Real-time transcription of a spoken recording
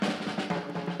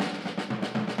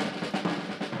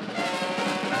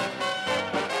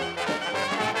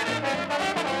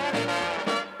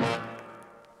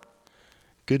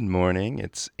Good morning.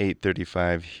 It's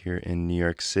 8:35 here in New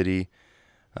York City.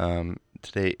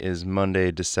 Today is Monday,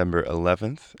 December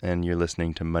 11th, and you're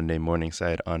listening to Monday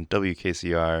Morningside on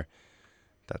WKCR.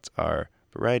 That's our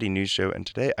variety news show, and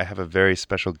today I have a very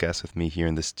special guest with me here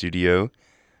in the studio.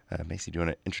 Macy, do you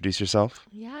want to introduce yourself?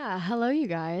 Yeah, hello you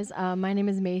guys. My name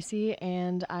is Macy,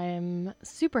 and I am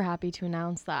super happy to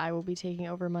announce that I will be taking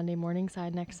over Monday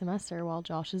Morningside next semester while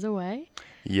Josh is away.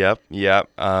 Yep.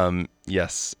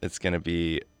 Yes, it's going to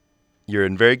be, you're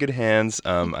in very good hands.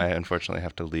 I unfortunately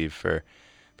have to leave for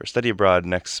study abroad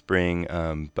next spring,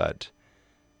 but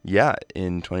yeah,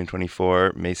 in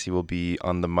 2024, Macy will be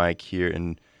on the mic here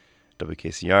in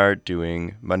WKCR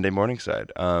doing Monday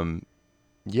Morningside.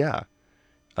 Yeah.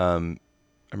 I'm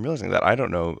realizing that I don't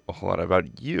know a whole lot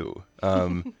about you. Do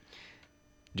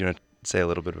you want to say a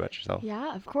little bit about yourself?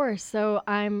 Yeah, of course. So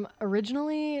I'm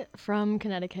originally from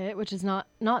Connecticut, which is not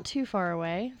too far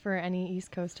away for any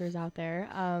East Coasters out there.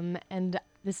 And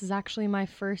this is actually my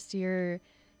first year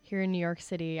here in New York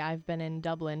City. I've been in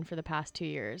Dublin for the past 2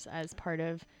 years as part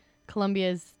of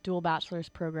Columbia's dual bachelor's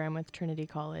program with Trinity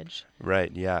College.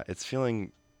 Right. Yeah. It's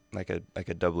feeling like a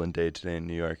Dublin day today in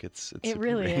New York. It's It super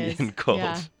really rainy is. and cold.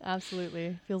 Yeah,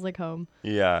 absolutely. Feels like home.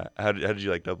 Yeah. How did you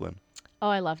like Dublin? Oh,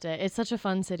 I loved it. It's such a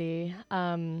fun city.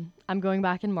 I'm going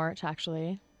back in March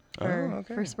actually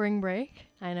for spring break.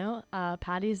 I know.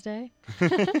 Patty's Day.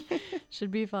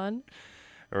 Should be fun.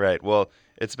 All right. Well,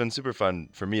 it's been super fun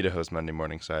for me to host Monday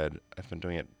Morningside. I've been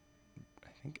doing it,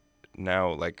 I think,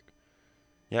 now like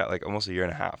almost a year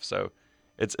and a half. So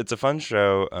it's a fun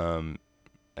show.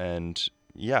 And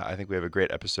yeah, I think we have a great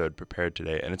episode prepared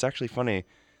today. And it's actually funny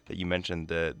that you mentioned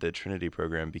the Trinity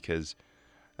program because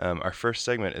our first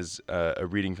segment is a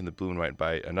reading from the Blue and White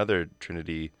by another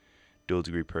Trinity dual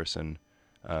degree person,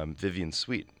 Vivien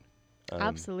Sweet.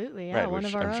 Absolutely, yeah, right, one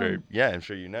which of our I'm own. sure, yeah, I'm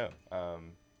sure you know.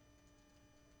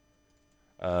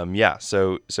 Yeah,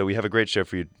 so we have a great show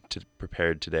for you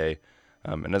prepared today,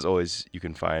 and as always, you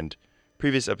can find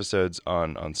previous episodes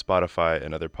on Spotify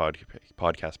and other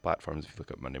podcast platforms if you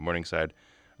look up Monday Morningside.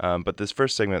 But this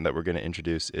first segment that we're going to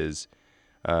introduce is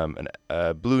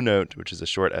a Blue Note, which is a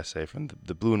short essay from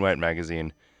the Blue and White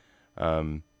magazine,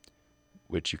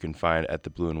 which you can find at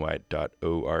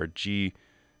theblueandwhite.org.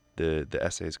 The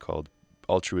essay is called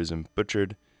Altruism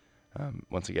Butchered,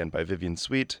 once again by Vivien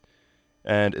Sweet,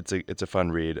 and it's a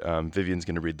fun read. Vivien's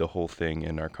going to read the whole thing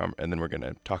in our and then we're going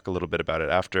to talk a little bit about it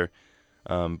after.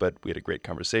 But we had a great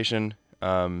conversation.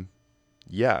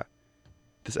 Yeah,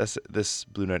 this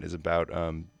Blue Note is about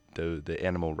the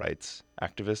animal rights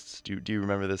activists. Do you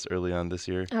remember this early on this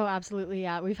year? Oh, absolutely,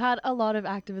 yeah. We've had a lot of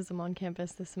activism on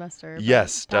campus this semester.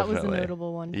 Yes, that definitely. was a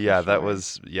notable one. Yeah, for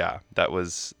sure. that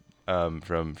was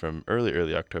from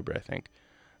early October, I think.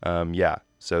 Yeah,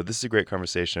 so this is a great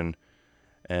conversation,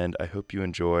 and I hope you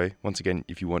enjoy. Once again,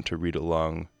 if you want to read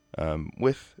along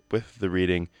with the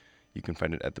reading, you can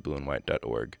find it at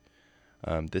theblueandwhite.org.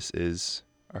 This is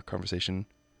our conversation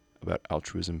about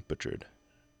altruism butchered.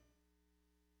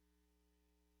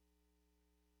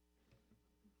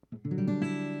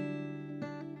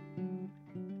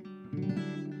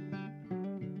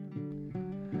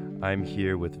 I'm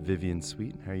here with Vivien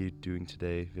Sweet. How are you doing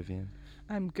today, Vivien?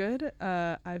 I'm good.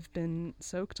 I've been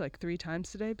soaked like 3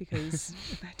 times today because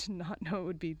I did not know it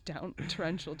would be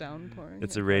torrential downpouring.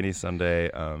 It's a rainy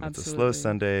Sunday. It's a slow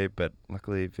Sunday, but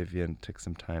luckily Vivien took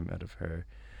some time out of her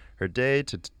day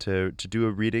to do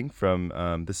a reading from.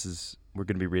 We're going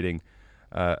to be reading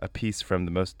a piece from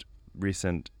the most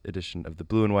recent edition of the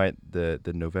Blue and White, the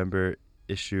November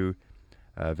issue.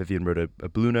 Vivien wrote a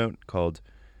Blue Note called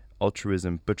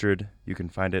Altruism Butchered. You can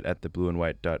find it at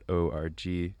theblueandwhite.org,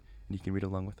 and you can read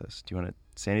along with us. Do you want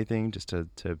to say anything just to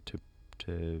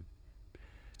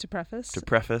preface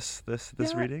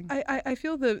this reading? I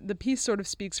feel the piece sort of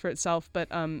speaks for itself, but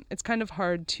it's kind of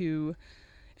hard to,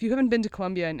 if you haven't been to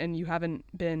Columbia and you haven't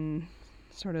been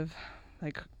sort of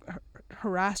like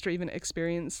harassed or even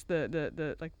experienced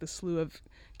the slew of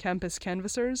campus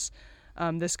canvassers.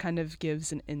 This kind of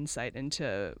gives an insight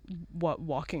into what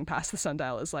walking past the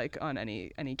sundial is like on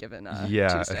any given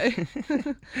Tuesday,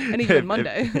 any given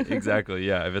Monday. Exactly.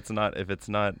 Yeah. If it's not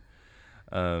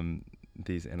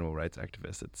these animal rights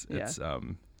activists, it's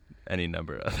any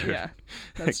number of other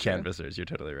canvassers. You're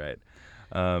totally right.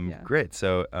 Great.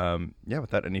 So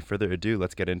without any further ado,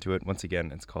 let's get into it. Once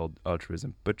again, it's called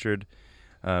Altruism Butchered,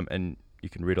 and you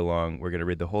can read along. We're going to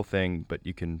read the whole thing, but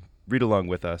you can read along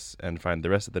with us and find the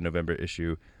rest of the November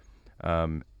issue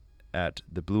at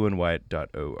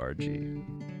theblueandwhite.org.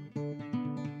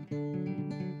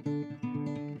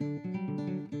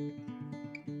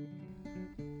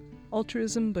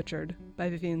 Altruism Butchered by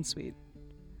Vivien Sweet.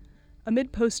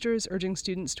 Amid posters urging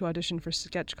students to audition for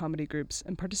sketch comedy groups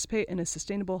and participate in a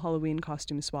sustainable Halloween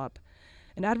costume swap,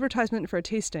 an advertisement for a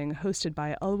tasting hosted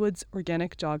by Elwood's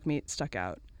Organic Dog Meat stuck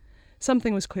out.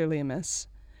 Something was clearly amiss.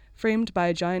 Framed by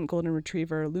a giant golden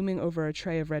retriever looming over a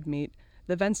tray of red meat,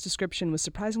 the event's description was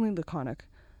surprisingly laconic,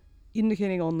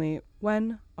 indicating only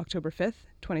when, October 5th,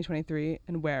 2023,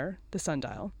 and where, the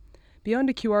sundial.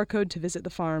 Beyond a QR code to visit the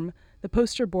farm, the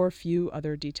poster bore few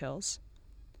other details.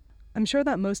 I'm sure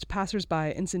that most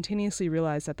passersby instantaneously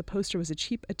realized that the poster was a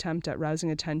cheap attempt at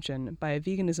rousing attention by a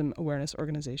veganism awareness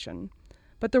organization.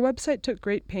 But their website took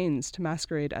great pains to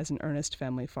masquerade as an earnest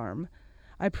family farm.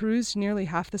 I perused nearly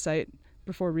half the site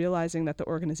before realizing that the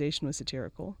organization was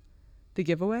satirical. The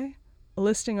giveaway? A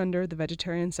listing under the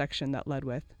vegetarian section that led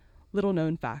with, little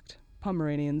known fact,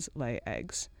 Pomeranians lay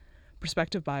eggs.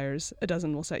 Prospective buyers, a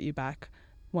dozen will set you back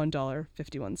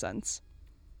 $1.51.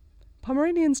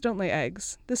 Pomeranians don't lay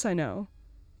eggs, this I know,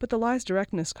 but the lie's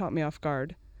directness caught me off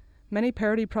guard. Many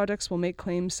parody projects will make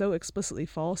claims so explicitly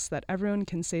false that everyone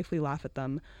can safely laugh at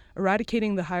them,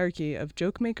 eradicating the hierarchy of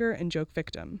joke maker and joke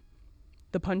victim.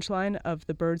 The punchline of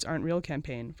the Birds Aren't Real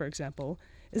campaign, for example,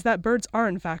 is that birds are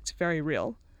in fact very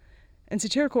real. And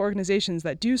satirical organizations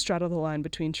that do straddle the line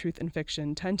between truth and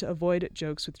fiction tend to avoid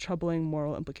jokes with troubling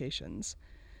moral implications.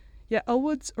 Yet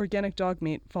Elwood's Organic Dog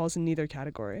Meat falls in neither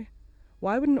category.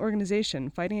 Why would an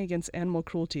organization fighting against animal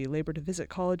cruelty labor to visit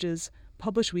colleges,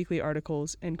 publish weekly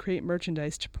articles, and create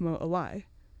merchandise to promote a lie?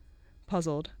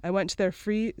 Puzzled, I went to their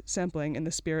free sampling in the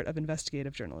spirit of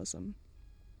investigative journalism.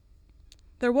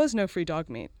 There was no free dog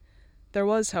meat. There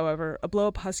was, however, a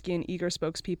blow-up husky and eager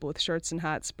spokespeople with shirts and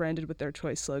hats branded with their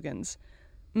choice slogans.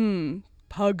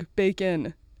 Pug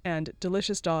bacon, and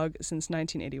delicious dog since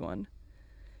 1981.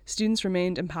 Students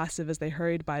remained impassive as they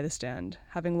hurried by the stand,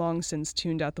 having long since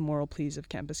tuned out the moral pleas of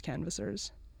campus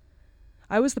canvassers.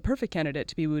 I was the perfect candidate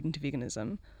to be wooed into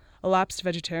veganism, a lapsed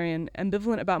vegetarian,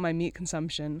 ambivalent about my meat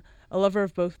consumption, a lover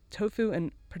of both tofu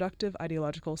and productive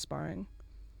ideological sparring.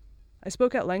 I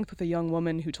spoke at length with a young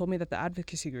woman who told me that the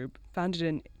advocacy group, founded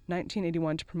in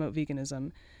 1981 to promote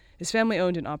veganism, is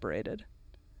family-owned and operated.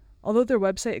 Although their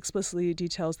website explicitly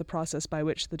details the process by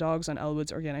which the dogs on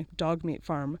Elwood's Organic Dog Meat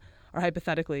Farm are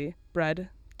hypothetically bred,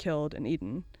 killed, and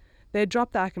eaten, they had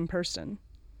dropped the act in person.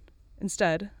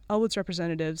 Instead, Elwood's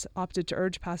representatives opted to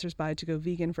urge passersby to go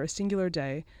vegan for a singular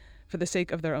day for the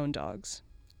sake of their own dogs.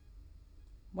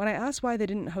 When I asked why they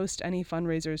didn't host any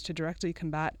fundraisers to directly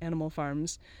combat animal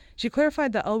farms, she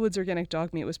clarified that Elwood's Organic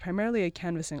Dog Meat was primarily a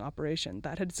canvassing operation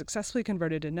that had successfully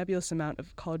converted a nebulous amount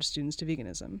of college students to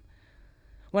veganism.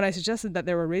 When I suggested that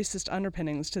there were racist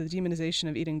underpinnings to the demonization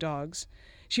of eating dogs,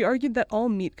 she argued that all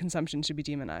meat consumption should be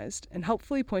demonized, and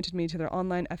helpfully pointed me to their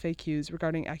online FAQs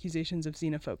regarding accusations of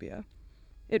xenophobia.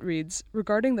 It reads,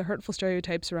 regarding the hurtful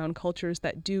stereotypes around cultures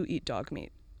that do eat dog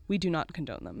meat, we do not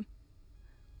condone them.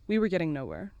 We were getting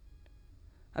nowhere.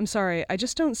 I'm sorry, I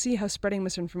just don't see how spreading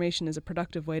misinformation is a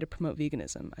productive way to promote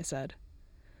veganism, I said.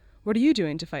 What are you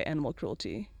doing to fight animal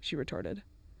cruelty? She retorted.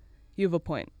 You have a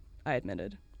point, I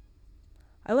admitted.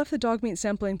 I left the dog meat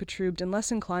sampling perturbed and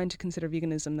less inclined to consider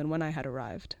veganism than when I had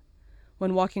arrived.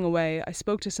 When walking away, I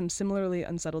spoke to some similarly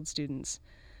unsettled students,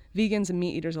 vegans and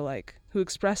meat eaters alike, who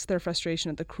expressed their frustration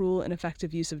at the cruel and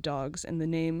ineffective use of dogs in the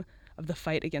name of the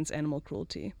fight against animal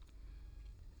cruelty.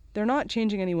 They're not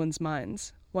changing anyone's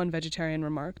minds, one vegetarian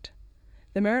remarked.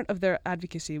 The merit of their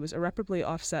advocacy was irreparably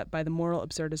offset by the moral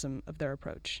absurdism of their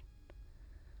approach.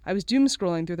 I was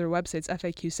doom-scrolling through their website's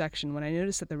FAQ section when I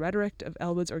noticed that the rhetoric of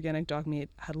Elwood's Organic Dog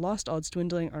Meat had lost all its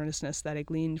dwindling earnestness that I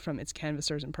gleaned from its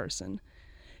canvassers in person,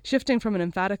 shifting from an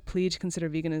emphatic plea to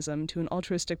consider veganism to an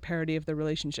altruistic parody of the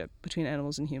relationship between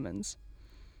animals and humans.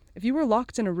 If you were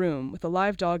locked in a room with a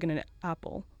live dog and an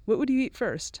apple, what would you eat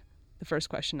first? The first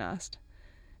question asked.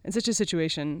 In such a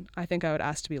situation, I think I would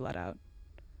ask to be let out.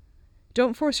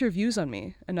 Don't force your views on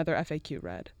me, another FAQ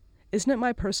read. Isn't it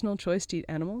my personal choice to eat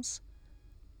animals?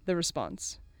 The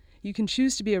response. You can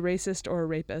choose to be a racist or a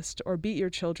rapist, or beat your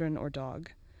children or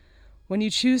dog. When you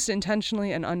choose to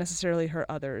intentionally and unnecessarily hurt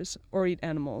others, or eat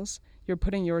animals, you're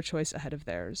putting your choice ahead of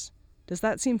theirs. Does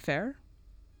that seem fair?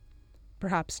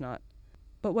 Perhaps not.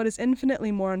 But what is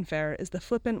infinitely more unfair is the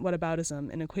flippant whataboutism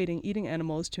in equating eating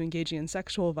animals to engaging in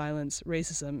sexual violence,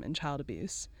 racism, and child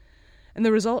abuse. And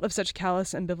the result of such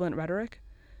callous, ambivalent rhetoric?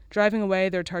 Driving away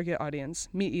their target audience,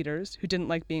 meat eaters, who didn't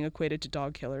like being equated to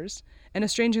dog killers, and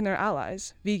estranging their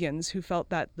allies, vegans, who felt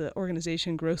that the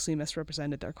organization grossly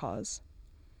misrepresented their cause.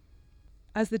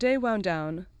 As the day wound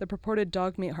down, the purported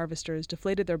dog meat harvesters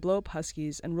deflated their blow-up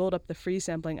huskies and rolled up the free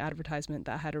sampling advertisement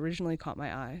that had originally caught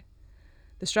my eye.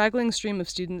 The straggling stream of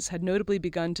students had notably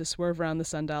begun to swerve around the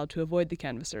sundial to avoid the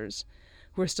canvassers,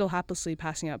 who were still haplessly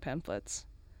passing out pamphlets.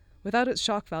 Without its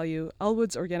shock value,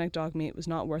 Elwood's organic dog meat was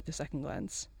not worth a second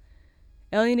glance.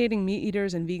 Alienating meat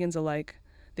eaters and vegans alike,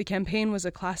 the campaign was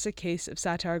a classic case of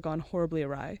satire gone horribly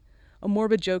awry, a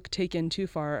morbid joke taken too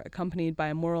far, accompanied by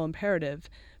a moral imperative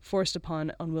forced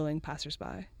upon unwilling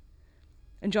passersby.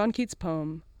 In John Keats'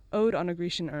 poem, Ode on a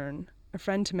Grecian Urn, a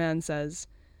friend to man says,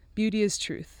 "Beauty is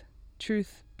truth,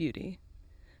 truth, beauty."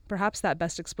 Perhaps that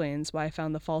best explains why I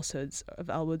found the falsehoods of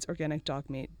Elwood's organic dog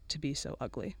meat to be so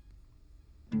ugly.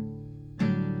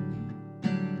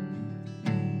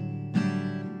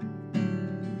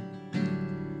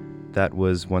 That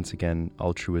was once again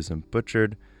Altruism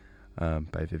Butchered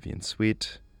by Vivien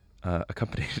Sweet,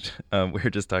 accompanied, we were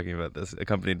just talking about this,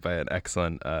 accompanied by an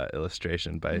excellent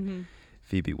illustration by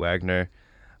Phoebe Wagner.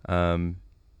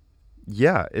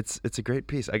 Yeah, it's a great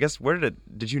piece. I guess,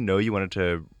 did you know you wanted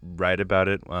to write about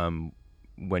it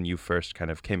when you first kind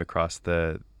of came across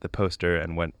the poster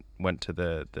and went to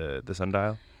the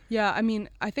sundial? Yeah, I mean,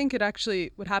 I think it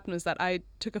actually, what happened was that I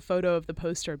took a photo of the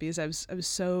poster because I was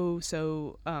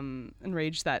so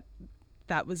enraged that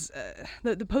was,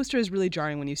 the poster is really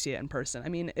jarring when you see it in person. I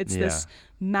mean, it's this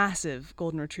massive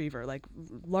golden retriever, like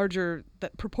larger,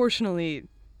 that proportionally,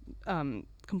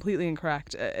 completely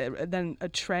incorrect, than a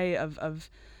tray of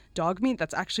dog meat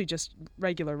that's actually just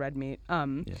regular red meat.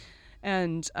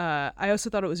 And I also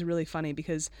thought it was really funny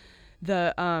because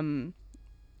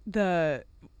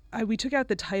we took out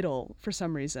the title for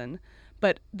some reason,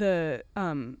 but we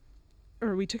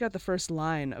took out the first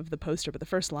line of the poster, but the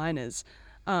first line is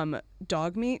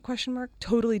dog meat ?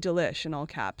 Totally delish in all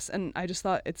caps. And I just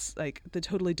thought it's like the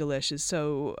totally delish is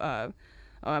so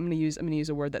I'm gonna use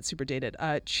a word that's super dated,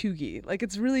 chuggy. Like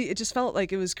it just felt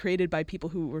like it was created by people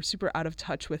who were super out of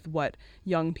touch with what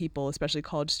young people, especially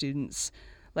college students,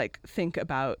 like think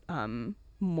about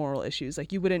moral issues.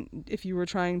 Like you wouldn't, if you were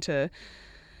trying to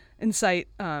incite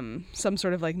some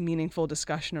sort of like meaningful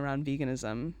discussion around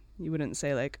veganism, you wouldn't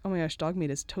say like, oh my gosh, dog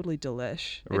meat is totally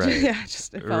delish. Right.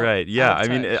 It felt right. Yeah. out of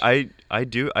I mean,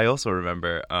 touch. I also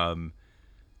remember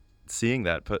seeing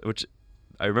that,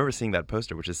 I remember seeing that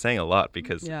poster, which is saying a lot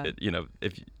because,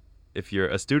 if you're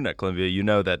a student at Columbia, you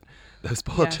know that those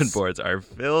bulletin boards are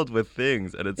filled with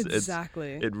things, and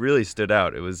it really stood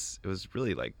out. It was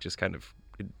really like just kind of,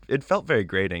 it felt very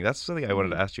grating. That's something I wanted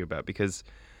to ask you about, because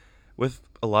with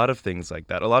a lot of things like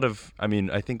that,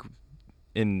 I think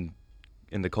in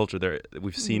the culture there,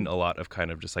 we've seen a lot of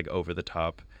kind of just like over the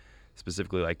top,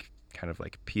 specifically like kind of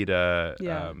like PETA,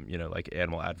 like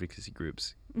animal advocacy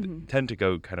groups tend to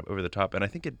go kind of over the top. And I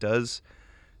think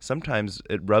sometimes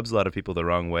it rubs a lot of people the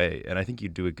wrong way. And I think you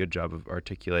do a good job of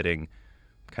articulating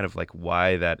kind of like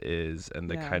why that is, and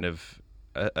the kind of,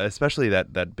 especially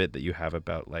that bit that you have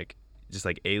about like, just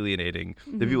like alienating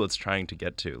the people it's trying to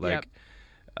get to. Like,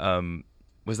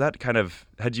 was that kind of,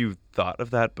 had you thought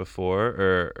of that before,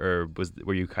 or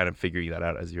were you kind of figuring that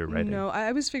out as you were writing? No,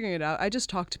 I was figuring it out. I just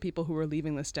talked to people who were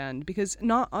leaving the stand because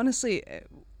honestly,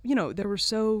 there were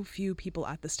so few people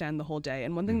at the stand the whole day.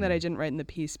 And one thing that I didn't write in the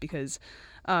piece because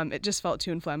it just felt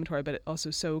too inflammatory, but it also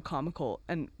so comical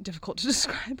and difficult to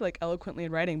describe like eloquently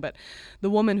in writing. But the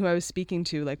woman who I was speaking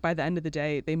to, like by the end of the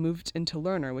day, they moved into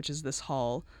Lerner, which is this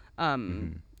hall,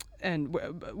 and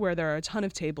where there are a ton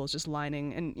of tables just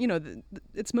lining, and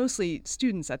it's mostly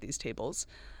students at these tables,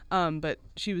 but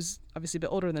she was obviously a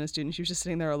bit older than a student. She was just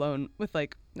sitting there alone with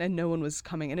and no one was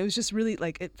coming, and it was just really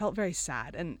like, it felt very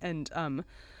sad. And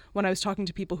when I was talking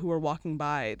to people who were walking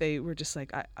by, they were just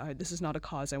like, this is not a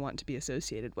cause I want to be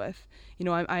associated with.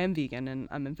 I am vegan, and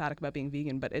I'm emphatic about being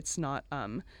vegan, but it's not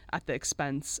at the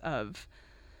expense of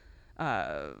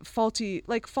faulty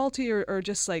or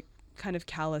just like kind of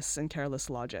callous and careless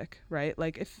logic, right?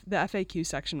 Like if the FAQ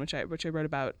section, which I wrote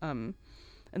about in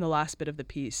the last bit of the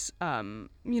piece, the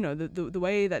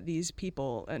way that these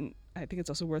people, and I think it's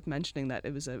also worth mentioning that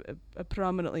it was a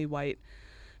predominantly white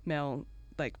male,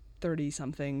 like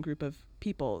 30-something group of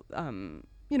people, to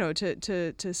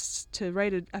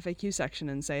write a FAQ section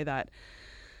and say that,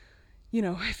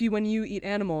 when you eat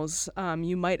animals,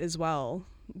 you might as well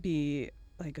be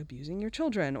like abusing your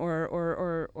children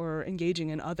or engaging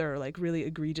in other like really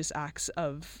egregious acts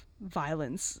of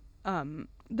violence.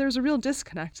 There's a real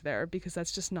disconnect there because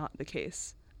that's just not the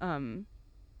case.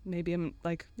 Maybe I'm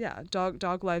like,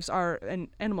 dog lives are, and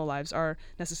animal lives are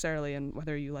necessarily, and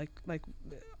whether you like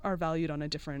are valued on a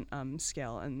different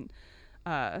scale. And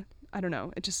I don't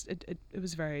know, it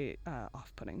was very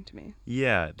off-putting to me.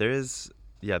 There's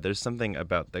something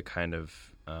about the kind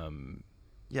of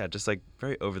just like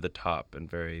very over the top and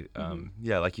very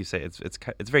like you say, it's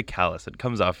very callous. It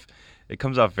comes off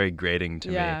very grating to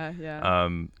me. Yeah.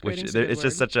 Which Grating's a good it's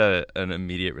just word. such an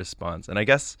immediate response. And I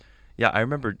guess I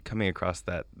remember coming across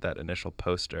that initial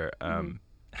poster.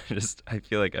 I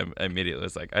feel like I immediately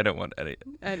was like, I don't want any.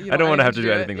 And you I don't want to have to anything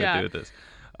do it. anything to Yeah. do with this.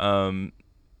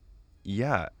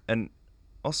 And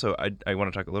also I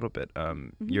want to talk a little bit.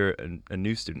 You're a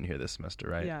new student here this semester,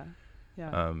 right? Yeah.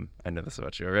 I know this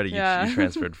about you already. Yeah. You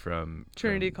transferred from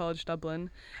Trinity College Dublin.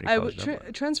 Trinity College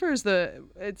Dublin. Transfer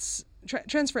is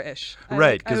transfer-ish.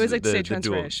 Right, I always like to the say dual,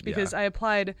 transfer-ish because I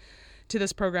applied to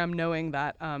this program knowing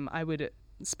that I would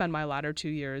spend my latter 2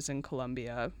 years in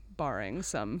Columbia, barring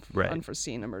some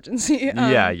unforeseen emergency.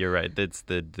 Yeah, you're right. That's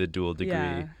the dual degree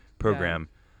Yeah. program.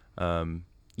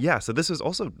 So this was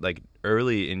also like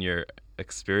early in your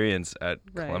experience at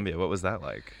Columbia. What was that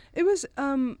like? It was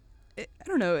I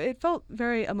don't know. It felt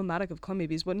very emblematic of Columbia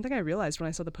because one thing I realized when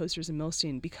I saw the posters in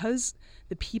Milstein, because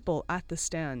the people at the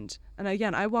stand, and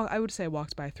again, I would say I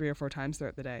walked by 3 or 4 times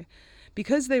throughout the day,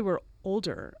 because they were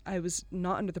older. I was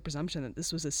not under the presumption that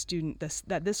this was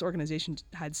that this organization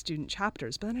had student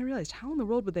chapters. But then I realized, how in the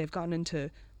world would they have gotten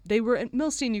into? They were in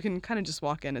Milstein. You can kind of just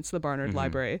walk in. It's the Barnard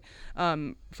Library,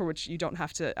 for which you don't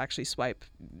have to actually swipe.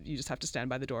 You just have to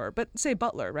stand by the door. But say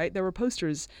Butler, right? There were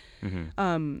posters in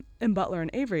Butler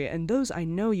and Avery, and those I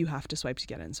know you have to swipe to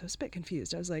get in. So I was a bit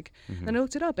confused. I was like, then I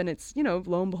looked it up, and it's,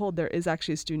 lo and behold, there is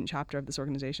actually a student chapter of this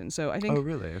organization. So I think. Oh,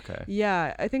 really? Okay.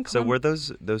 Yeah, I think. So were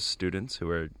those students who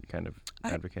were kind of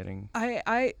advocating?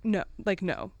 No.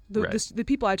 The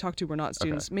people I talked to were not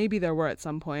students. Okay. Maybe there were at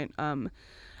some point.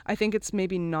 I think it's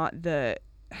maybe not the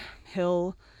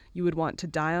hill you would want to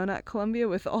die on at Columbia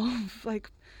with all of,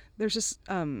 there's just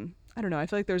I don't know. I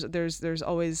feel like there's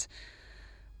always,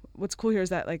 what's cool here is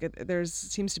that there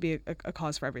seems to be a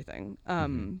cause for everything.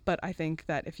 But I think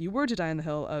that if you were to die on the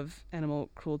hill of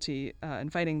animal cruelty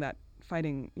and fighting a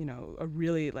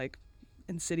really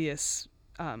insidious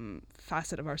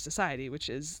facet of our society, which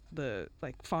is the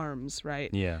farms,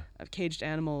 right? Yeah. Of caged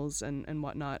animals and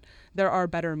whatnot. There are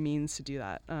better means to do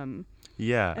that.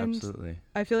 Yeah, and absolutely.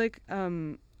 I feel like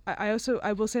I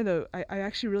will say though, I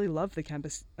actually really love the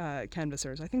campus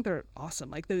canvassers. I think they're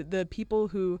awesome. Like the people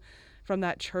who from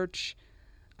that church,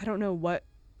 I don't know what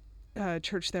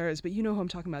church there is, but you know who I'm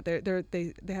talking about.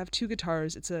 They have 2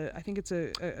 guitars. I think it's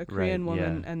a Korean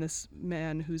woman and this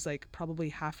man who's probably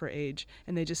half her age,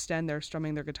 and they just stand there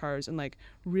strumming their guitars and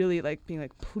really being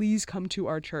please come to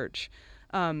our church.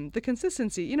 The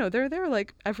consistency, they're there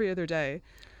every other day.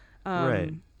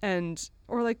 Right. And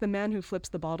or the man who flips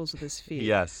the bottles with his feet.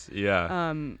 Yes,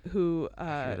 yeah. Who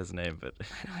I forget his name, but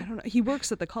I don't know. He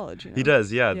works at the college. He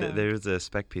does, yeah. There's a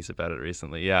spec piece about it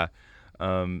recently, yeah.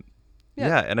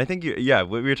 Yeah, and I think what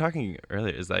we were talking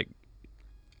earlier is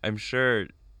I'm sure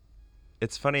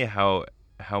it's funny how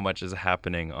much is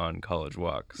happening on College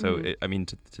Walk. So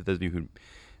to those of you who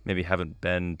maybe haven't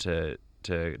been to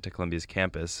Columbia's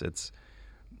campus, it's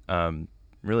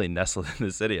really nestled in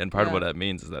the city, and part of what that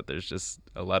means is that there's just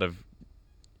a lot of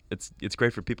it's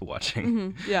great for people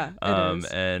watching. Yeah, it is.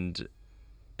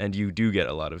 And you do get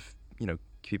a lot of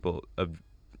people of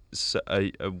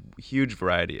a huge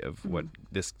variety of what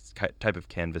this type of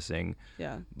canvassing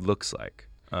looks like.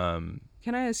 Can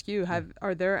I ask you,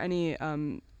 are there any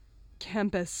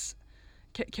campus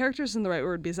characters isn't the right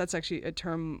word, because that's actually a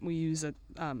term we use at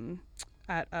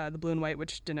the Blue and White,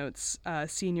 which denotes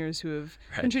seniors who have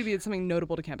contributed something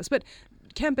notable to campus. But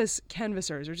campus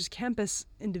canvassers, or just campus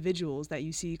individuals that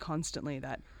you see constantly,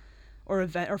 or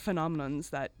phenomenons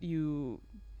that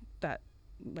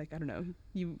I don't know,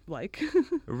 you like.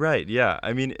 Right, yeah.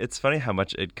 I mean, it's funny how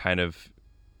much it kind of,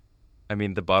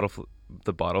 the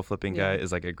bottle flipping guy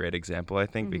is a great example, I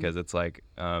think, because it's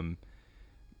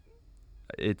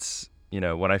it's,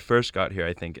 when I first got here,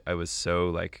 I think I was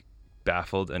so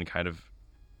baffled and kind of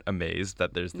amazed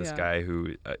that there's this guy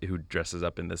who dresses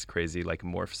up in this crazy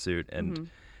morph suit and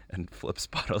flips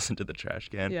bottles into the trash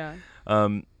can. Yeah.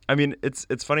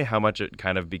 It's funny how much it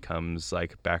kind of becomes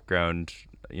background,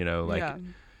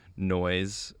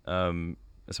 noise,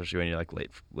 especially when you're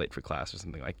late for class or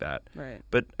something like that. Right.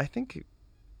 But I think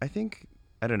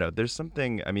I don't know, there's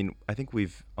something, I think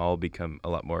we've all become a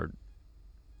lot more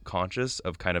conscious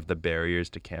of kind of the barriers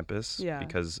to campus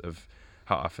because of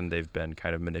how often they've been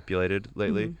kind of manipulated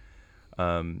lately.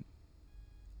 And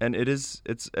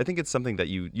I think it's something that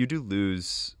you do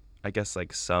lose, I guess,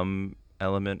 some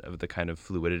element of the kind of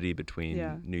fluidity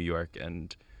between New York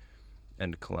and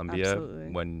Columbia.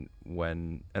 Absolutely.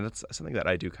 when and that's something that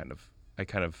I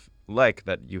kind of like,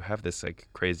 that you have this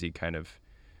crazy kind of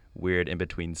weird in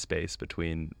between space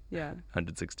between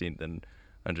 116th and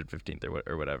 115th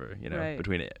or whatever, Right.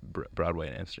 between Broadway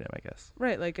and Amsterdam, I guess.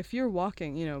 Right, like if you're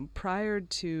walking, prior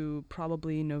to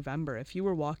probably November, if you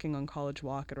were walking on College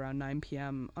Walk at around 9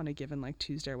 p.m. on a given like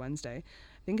Tuesday or Wednesday,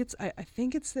 I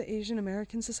think it's the Asian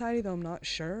American Society, though I'm not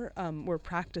sure. We're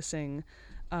practicing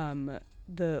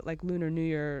the like Lunar New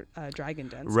Year dragon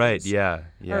dances. Right. Yeah.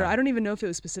 Yeah. Or I don't even know if it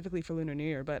was specifically for Lunar New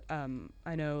Year, but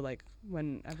I know like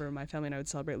whenever my family and I would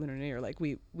celebrate Lunar New Year, like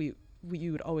we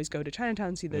you would always go to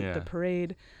Chinatown, see the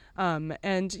parade, and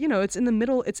it's in the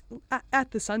middle, it's at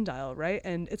the sundial, right,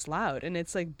 and it's loud and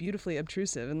it's like beautifully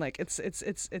obtrusive, and like it's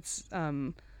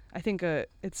I think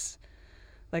it's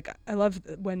like I love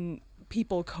when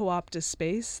people co-opt a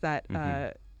space that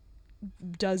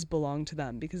does belong to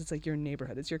them, because it's like your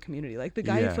neighborhood, it's your community. Like the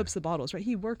guy who flips the bottles, right,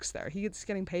 he works there, he's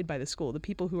getting paid by the school. The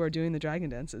people who are doing the dragon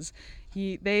dances,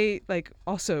 they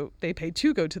pay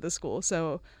to go to the school.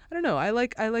 So I don't know, I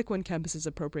like when campus is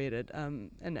appropriated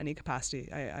in any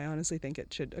capacity. I honestly think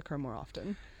it should occur more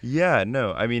often. Yeah,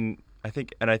 no, I mean, I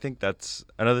think that's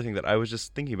another thing that I was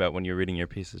just thinking about when you're reading your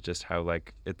piece, is just how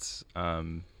like it's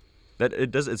that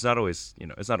it's not always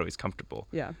comfortable.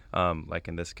 Yeah. Like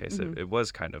in this case, it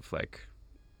was kind of like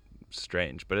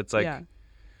strange, but it's like, I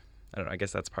don't know, I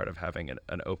guess that's part of having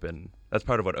that's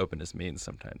part of what openness means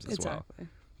sometimes as well.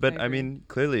 But I mean,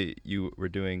 clearly you were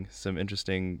doing some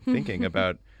interesting thinking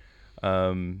about,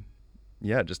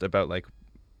 just about like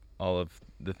all of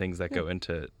the things that go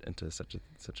into such an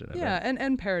event. Yeah,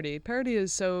 and parody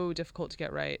is so difficult to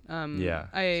get right.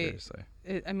 Seriously.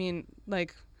 I mean,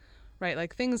 like, right,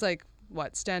 like things like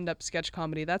stand-up sketch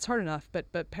comedy, that's hard enough,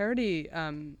 but parody,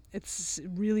 it's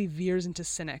really veers into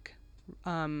cynical,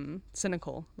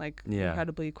 like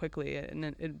incredibly quickly, and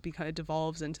it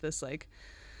devolves into this like,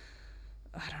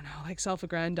 I don't know, like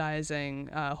self-aggrandizing,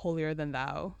 holier than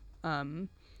thou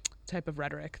type of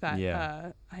rhetoric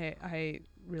that I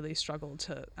really struggle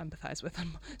to empathize with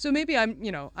them. So maybe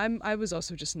I was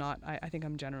also just not, I think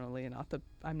I'm generally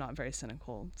I'm not very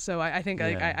cynical. So I think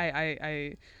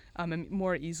I'm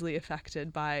more easily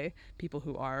affected by people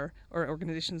who are, or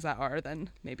organizations that are, than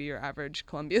maybe your average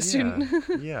Columbia student.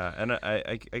 Yeah, and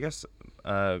I guess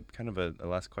kind of a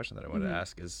last question that I wanted to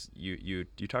ask is, you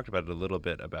talked about it a little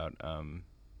bit about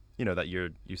that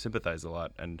you sympathize a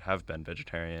lot and have been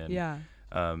vegetarian. Yeah.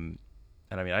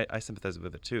 And I mean, I sympathize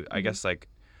with it too. I guess like,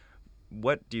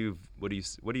 what do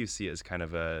you see as kind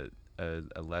of a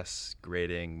less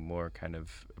grating, more kind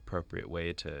of appropriate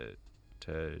way to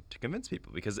convince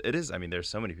people? Because it is, I mean, there's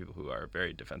so many people who are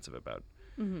very defensive about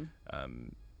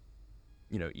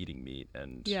eating meat,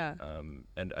 and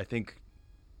and I think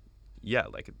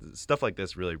like stuff like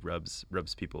this really rubs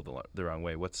people the wrong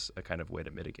way. What's a kind of way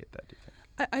to mitigate that, do you think?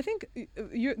 I think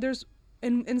there's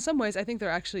in some ways, I think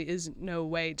there actually is no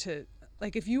way to,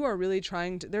 like, if you are really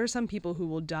trying to, there are some people who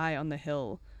will die on the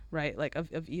hill, right, like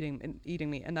of eating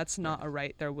meat, and that's not a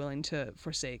right they're willing to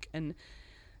forsake. And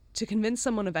to convince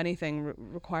someone of anything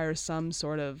requires some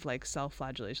sort of like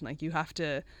self-flagellation. Like, you have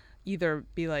to either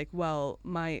be like, well,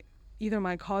 my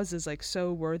cause is like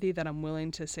so worthy that I'm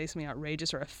willing to say something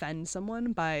outrageous or offend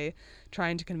someone by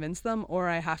trying to convince them, or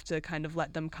I have to kind of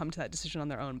let them come to that decision on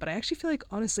their own. But I actually feel like,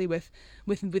 honestly, with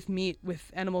meat, with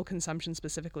animal consumption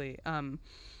specifically,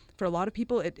 for a lot of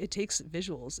people, it takes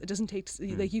visuals. It doesn't take,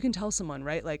 like, you can tell someone,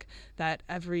 right, like that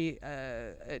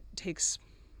it takes,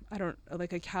 I don't,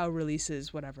 like a cow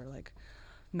releases whatever, like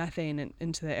methane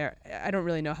into the air. I don't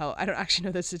really know how, I don't actually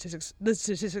know the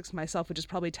statistics myself, which is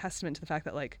probably testament to the fact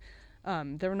that like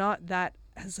they're not that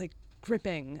as like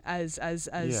gripping as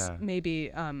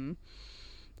maybe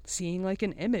seeing like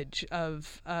an image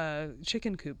of a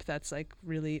chicken coop that's like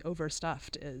really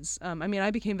overstuffed is. I mean, I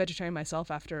became vegetarian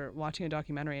myself after watching a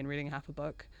documentary and reading half a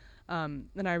book. And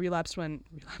I relapsed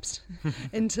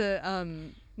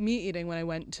into meat eating when I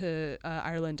went to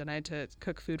Ireland, and I had to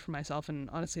cook food for myself, and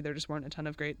honestly there just weren't a ton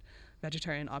of great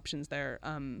vegetarian options there.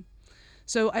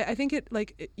 So I think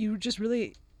you just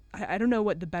really, I don't know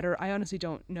I honestly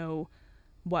don't know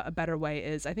what a better way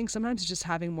is. I think sometimes it's just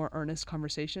having more earnest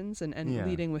conversations and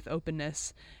leading with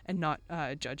openness and not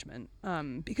judgment.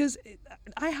 Because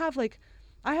I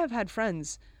have had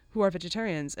friends who are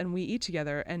vegetarians, and we eat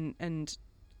together, and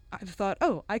I've thought,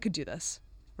 oh, I could do this,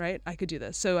 right? I could do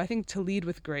this. So I think to lead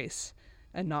with grace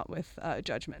and not with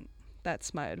judgment.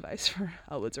 That's my advice for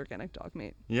Elwood's Organic Dog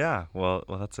Meat. Yeah, well,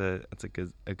 that's a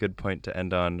good point to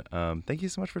end on. Thank you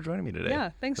so much for joining me today. Yeah,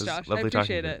 thanks, Josh. I Lovely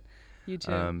appreciate talking it. You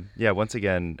too. Once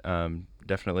again,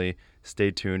 definitely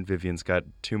stay tuned. Vivien's got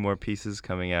 2 more pieces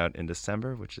coming out in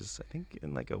December, which is, I think,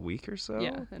 in like a week or so.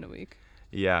 Yeah, in a week.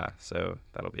 Yeah, so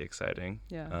that'll be exciting.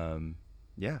 Yeah.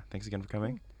 Thanks again for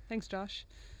coming. Thanks, Josh.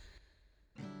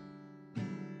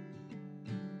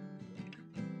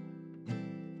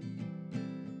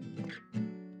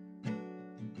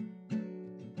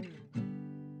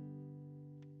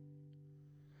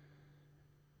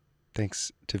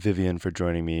 Thanks to Vivien for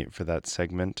joining me for that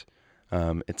segment.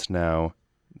 It's now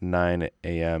 9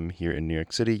 a.m. here in New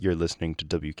York City. You're listening to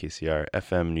WKCR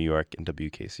FM New York and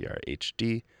WKCR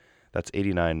HD. That's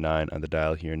 89.9 on the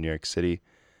dial here in New York City,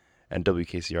 and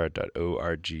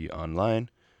WKCR.org online.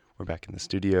 We're back in the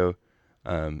studio.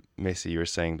 Macy, you were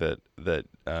saying that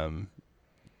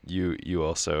you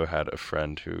also had a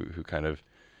friend who kind of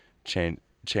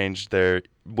changed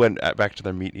went back to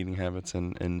their meat eating habits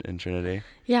in Trinity.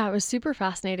 Yeah, it was super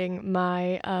fascinating.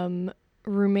 My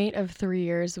roommate of 3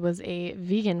 years was a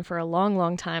vegan for a long,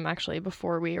 long time, actually,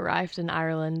 before we arrived in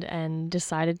Ireland, and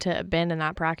decided to abandon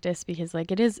that practice because,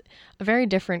 like, it is a very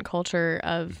different culture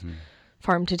of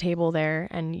farm to table there,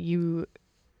 and you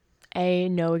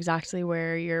know exactly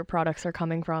where your products are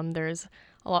coming from. There's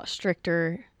a lot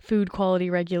stricter food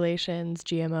quality regulations,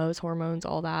 GMOs, hormones,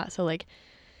 all that. So, like,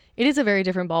 it is a very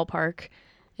different ballpark.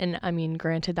 And I mean,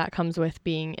 granted, that comes with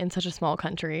being in such a small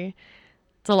country.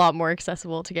 It's a lot more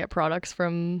accessible to get products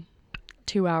from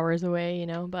 2 hours away, you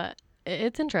know, but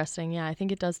it's interesting. Yeah, I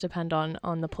think it does depend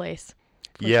on the place.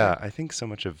 Yeah, Sure. I think so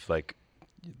much of like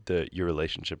your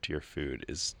relationship to your food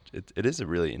it is a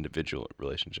really individual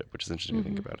relationship, which is interesting to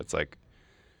think about. It's like,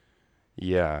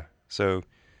 yeah. So,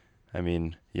 I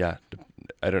mean, yeah,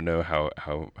 I don't know how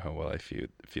well I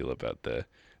feel about the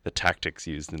tactics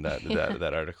used in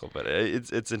that article, but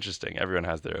it's interesting. Everyone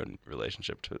has their own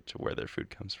relationship to where their food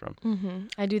comes from.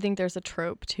 I do think there's a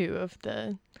trope too of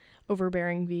the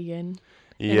overbearing vegan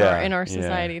Yeah, in our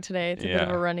society today. It's a bit of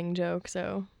yeah. a running joke.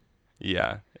 So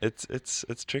Yeah,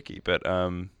 it's tricky, but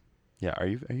yeah. Are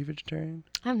you vegetarian?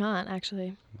 I'm not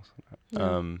actually.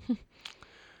 No.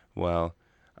 Well,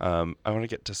 I want to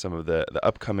get to some of the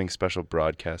upcoming special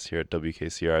broadcasts here at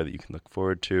WKCR that you can look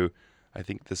forward to. I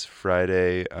think this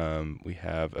Friday we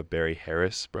have a Barry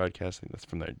Harris broadcast. I think that's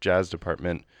from their jazz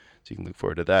department, so you can look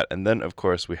forward to that. And then, of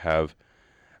course, we have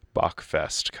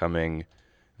Bachfest coming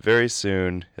very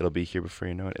soon. It'll be here before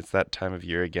you know it. It's that time of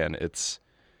year again. It's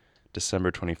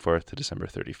December 24th to December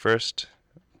 31st.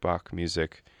 Bach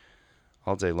music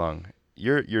all day long.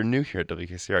 You're new here at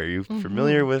WKCR. Are you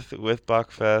familiar with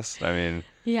Bachfest? I mean,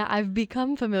 Yeah, I've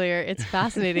become familiar. It's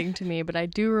fascinating to me, but I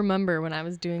do remember when I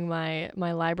was doing my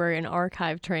library and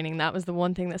archive training, that was the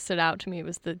one thing that stood out to me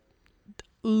was the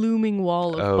looming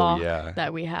wall of Bach yeah.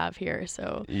 that we have here.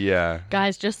 So Yeah.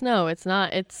 guys, just know it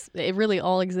really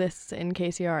all exists in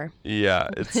KCR. Yeah,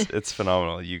 it's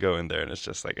phenomenal. You go in there and it's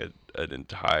just like an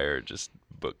entire just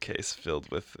bookcase filled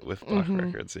with Bach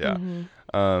records. Yeah.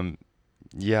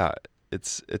 Yeah,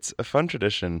 it's a fun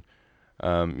tradition.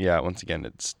 Yeah, once again,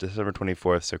 it's December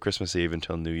 24th, so Christmas Eve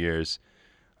until New Year's.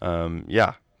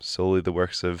 Yeah, solely the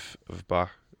works of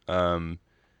Bach,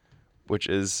 which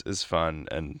is fun.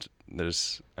 And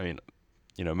there's, I mean,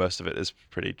 you know, most of it is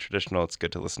pretty traditional. It's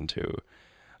good to listen to,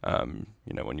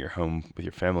 you know, when you're home with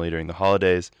your family during the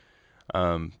holidays.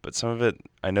 But some of it,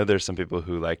 I know there's some people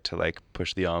who like to like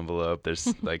push the envelope.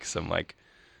 There's like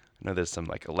I know there's some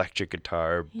like electric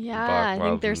guitar. Yeah, Bach I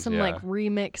think there's albums, some yeah. like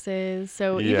remixes.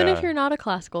 So even if Yeah. you're not a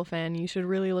classical fan, you should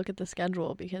really look at the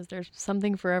schedule because there's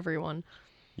something for everyone.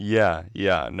 Yeah,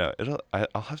 no,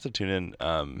 I'll have to tune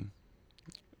in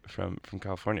from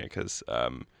California because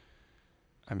I'm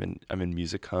in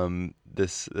music hum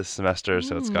this semester,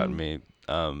 so it's gotten me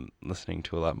listening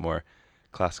to a lot more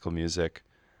classical music.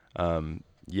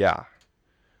 Yeah.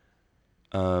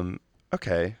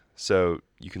 Okay, so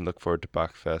you can look forward to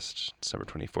Bachfest December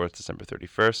 24th, December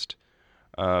 31st,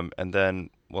 and then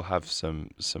we'll have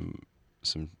some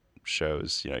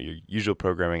shows. You know, your usual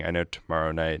programming. I know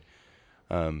tomorrow night.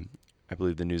 I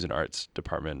believe the News and Arts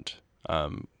Department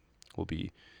will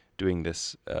be doing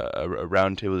this a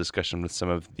roundtable discussion with some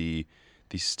of the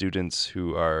students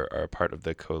who are part of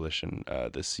the coalition,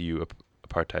 the CU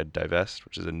Apartheid Divest,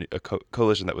 which is a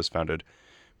coalition that was founded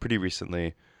pretty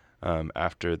recently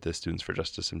after the Students for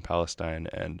Justice in Palestine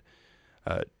and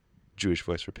Jewish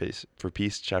Voice for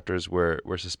Peace chapters were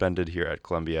suspended here at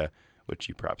Columbia, which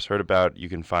you perhaps heard about. You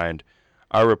can find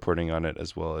our reporting on it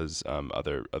as well as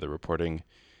other reporting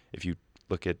if you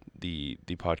look at the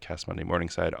podcast Monday Morning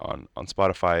side on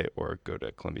Spotify or go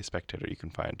to Columbia Spectator. You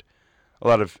can find a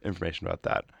lot of information about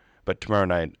that. But tomorrow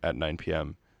night at 9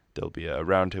 p.m. there'll be a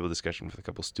roundtable discussion with a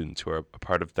couple students who are a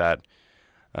part of that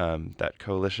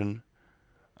coalition.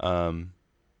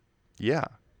 Yeah.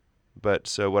 But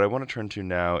so what I want to turn to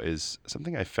now is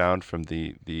something I found from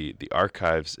the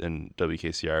archives in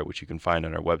WKCR, which you can find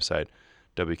on our website,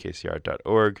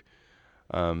 wkcr.org.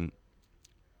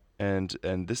 And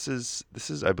this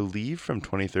is I believe from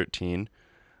 2013,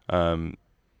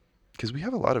 because we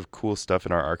have a lot of cool stuff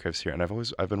in our archives here, and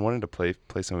I've been wanting to play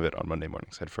some of it on Monday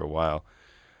Morning Side for a while.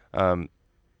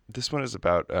 this one is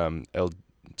about El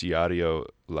Diario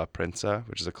La Prensa,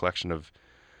 which is a collection of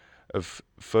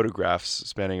photographs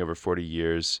spanning over 40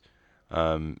 years.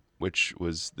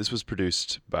 This was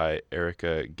produced by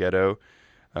Erica Ghetto,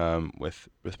 with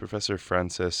Professor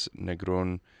Frances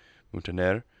Negron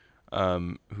Montaner,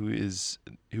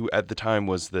 who at the time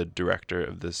was the director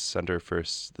of the Center for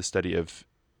the Study of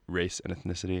Race and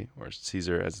Ethnicity, or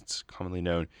CSER as it's commonly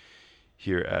known,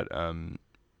 here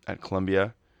at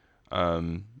Columbia.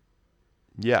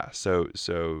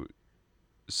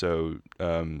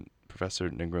 Professor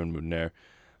Negron Montaner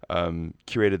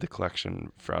curated the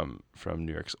collection from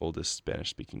New York's oldest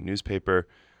Spanish-speaking newspaper.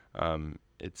 Once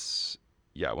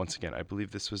again, I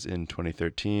believe this was in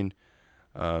 2013.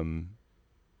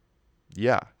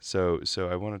 So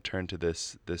I want to turn to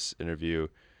this interview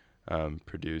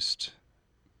produced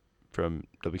from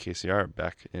WKCR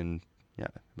back in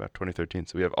about 2013.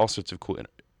 So we have all sorts of cool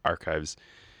archives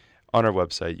on our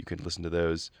website. You can listen to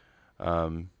those.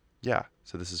 So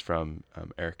this is from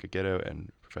Erica Ghetto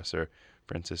and Professor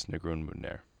Frances Negron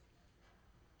Montaner.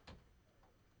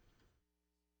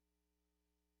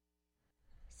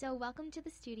 So welcome to the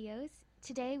studios.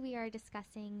 Today we are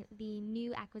discussing the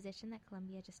new acquisition that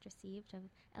Columbia just received of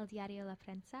El Diario La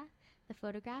Prensa, the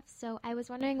photographs. So I was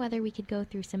wondering whether we could go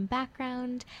through some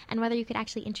background and whether you could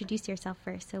actually introduce yourself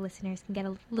first so listeners can get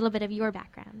a little bit of your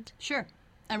background. Sure.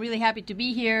 I'm really happy to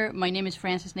be here. My name is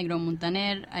Frances Negron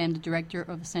Montaner. I am the director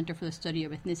of the Center for the Study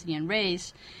of Ethnicity and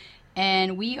Race.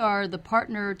 And we are the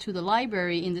partner to the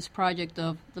library in this project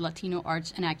of the Latino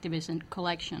Arts and Activism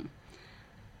Collection.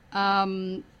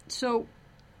 So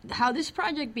how this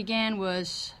project began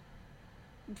was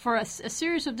for a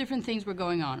series of different things were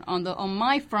going on. On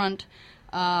my front,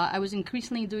 I was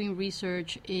increasingly doing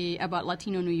research about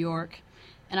Latino New York,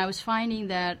 and I was finding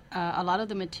that a lot of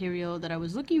the material that I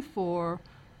was looking for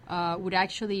would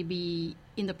actually be,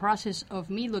 in the process of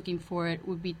me looking for it,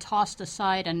 would be tossed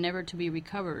aside and never to be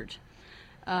recovered.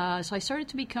 So I started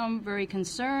to become very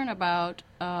concerned about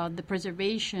the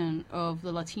preservation of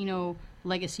the Latino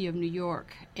legacy of New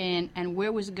York and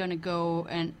where was it going to go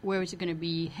and where was it going to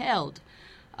be held.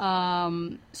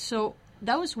 So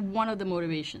that was one of the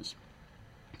motivations.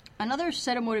 Another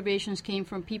set of motivations came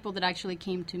from people that actually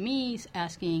came to me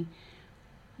asking,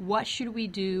 what should we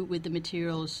do with the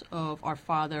materials of our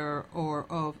father or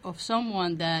of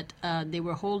someone that they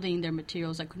were holding their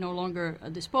materials that could no longer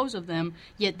dispose of them,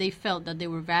 yet they felt that they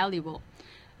were valuable.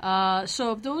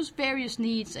 So of those various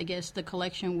needs, I guess the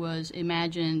collection was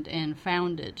imagined and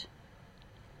founded.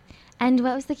 And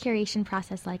what was the curation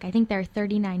process like? I think there are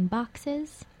 39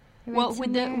 boxes. Well,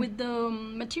 with the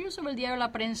materials of El Diario La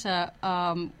Prensa,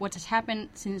 what has happened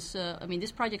since,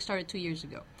 this project started 2 years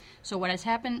ago. So what has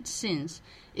happened since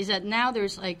is that now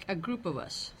there's like a group of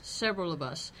us, several of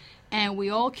us, and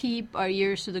we all keep our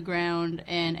ears to the ground,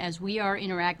 and as we are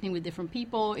interacting with different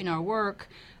people in our work,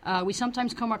 we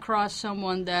sometimes come across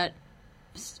someone that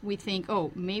we think, oh,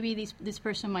 maybe this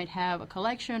person might have a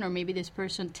collection, or maybe this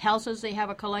person tells us they have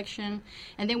a collection,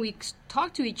 and then we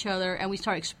talk to each other and we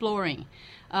start exploring.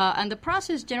 And the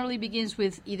process generally begins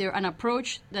with either an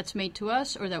approach that's made to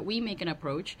us or that we make an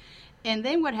approach. And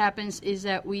then what happens is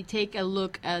that we take a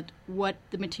look at what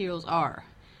the materials are.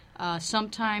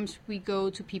 Sometimes we go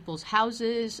to people's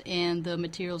houses and the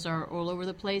materials are all over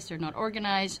the place. They're not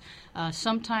organized.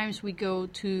 Sometimes we go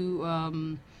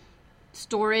to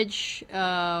storage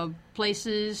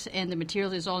places and the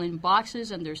materials is all in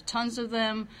boxes and there's tons of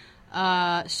them.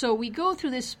 So we go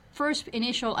through this first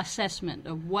initial assessment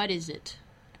of what is it,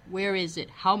 where is it,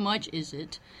 how much is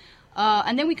it,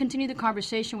 and then we continue the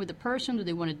conversation with the person. Do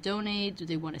they want to donate? Do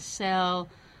they want to sell?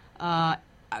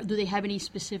 Do they have any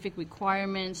specific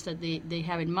requirements that they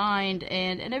have in mind?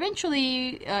 And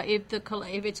eventually, if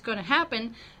it's going to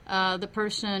happen, the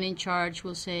person in charge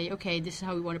will say, okay, this is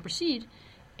how we want to proceed,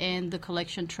 and the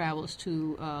collection travels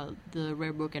to the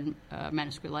Rare Book and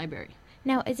Manuscript Library.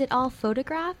 Now, is it all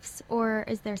photographs, or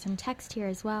is there some text here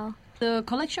as well? The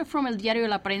collection from El Diario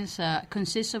La Prensa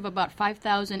consists of about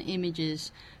 5,000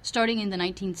 images starting in the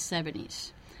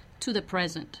 1970s to the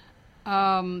present.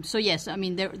 So yes,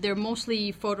 they're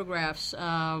mostly photographs.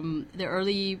 The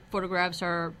early photographs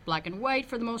are black and white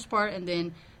for the most part, and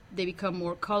then they become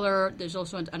more color. There's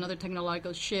also another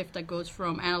technological shift that goes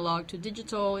from analog to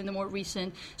digital in the more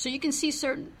recent. So you can see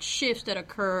certain shifts that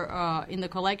occur in the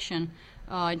collection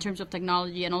in terms of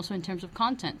technology and also in terms of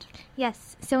content.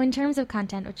 Yes. So in terms of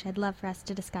content, which I'd love for us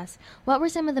to discuss, what were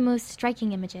some of the most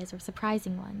striking images or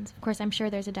surprising ones? Of course, I'm sure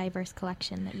there's a diverse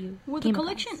collection that you came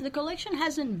across. The collection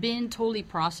hasn't been totally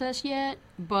processed yet,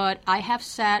 but I have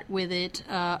sat with it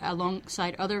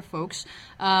alongside other folks,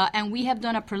 and we have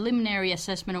done a preliminary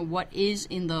assessment of what is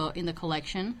in the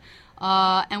collection,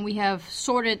 and we have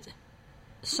sorted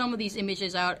some of these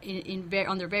images out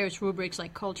under various rubrics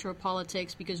like culture,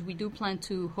 politics, because we do plan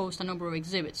to host a number of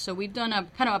exhibits. So we've done a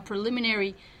kind of a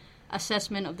preliminary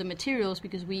assessment of the materials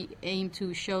because we aim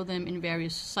to show them in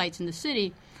various sites in the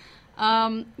city.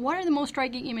 What are the most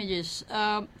striking images?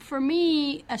 For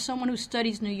me, as someone who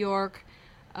studies New York,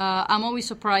 I'm always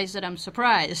surprised that I'm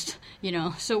surprised,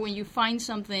 So when you find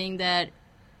something that,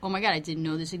 oh my God, I didn't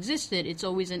know this existed, it's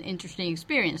always an interesting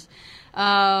experience.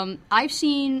 I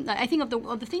think of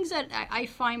the things that I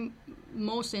find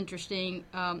most interesting,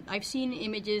 I've seen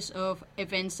images of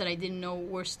events that I didn't know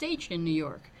were staged in New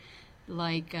York,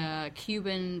 like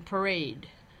Cuban parade.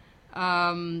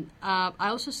 I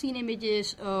also seen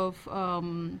images of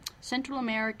Central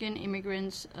American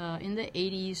immigrants in the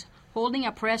 80s holding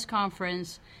a press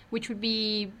conference, which would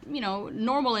be,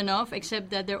 normal enough, except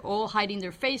that they're all hiding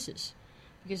their faces.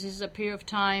 Because this is a period of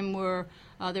time where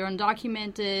they're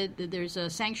undocumented, there's a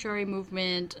sanctuary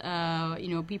movement,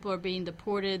 people are being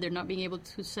deported, they're not being able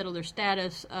to settle their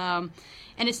status, and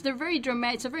it's a very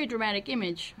dramatic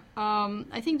image.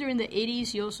 I think during the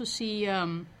 80s you also see,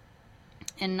 and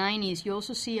 90s, you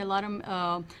also see a lot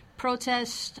of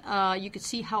protests. You could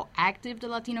see how active the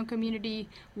Latino community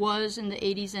was in the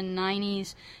 80s and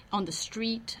 90s on the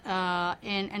street.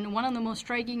 And one of the most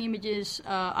striking images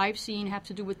I've seen have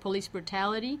to do with police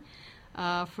brutality.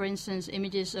 For instance,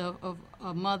 images of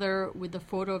a mother with the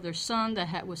photo of their son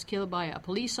that was killed by a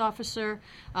police officer.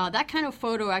 That kind of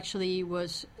photo actually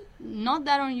was not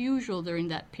that unusual during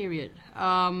that period.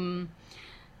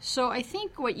 So I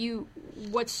think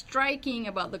what's striking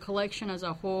about the collection as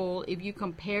a whole, if you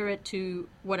compare it to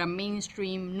what a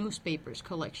mainstream newspaper's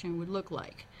collection would look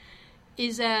like,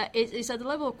 is that it's at the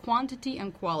level of quantity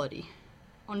and quality.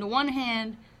 On the one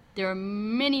hand, there are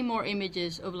many more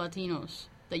images of Latinos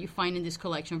that you find in this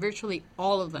collection, virtually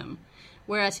all of them.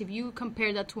 Whereas if you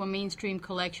compare that to a mainstream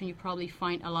collection, you probably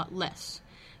find a lot less.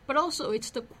 But also,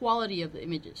 it's the quality of the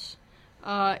images.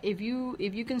 If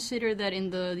you consider that in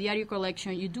the Diario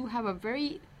collection, you do have a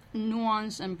very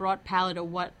nuanced and broad palette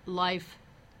of what life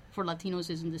for Latinos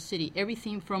is in the city.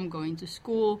 Everything from going to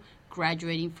school,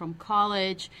 graduating from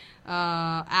college,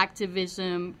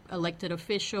 activism, elected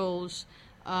officials,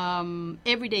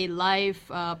 everyday life,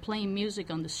 playing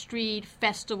music on the street,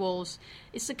 festivals.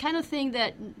 It's the kind of thing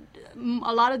that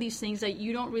a lot of these things that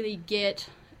you don't really get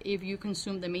if you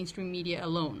consume the mainstream media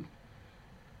alone.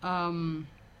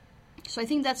 So I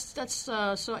think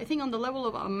so I think on the level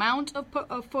of amount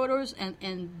of photos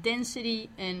and density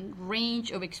and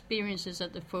range of experiences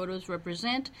that the photos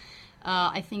represent,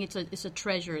 I think it's a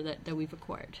treasure that we've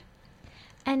acquired.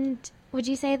 And would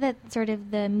you say that sort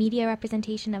of the media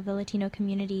representation of the Latino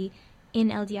community in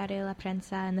El Diario La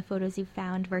Prensa and the photos you've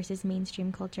found versus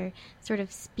mainstream culture sort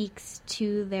of speaks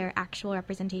to their actual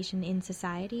representation in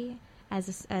society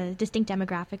as a distinct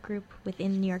demographic group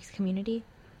within New York's community?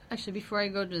 Actually, before I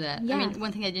go to that, yeah. I mean,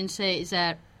 one thing I didn't say is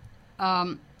that,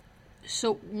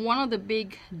 so one of the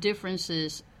big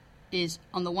differences is,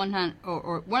 on the one hand,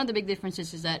 or one of the big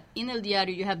differences is that in El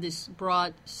Diario you have this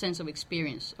broad sense of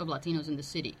experience of Latinos in the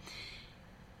city.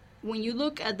 When you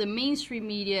look at the mainstream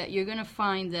media, you're going to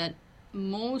find that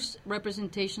most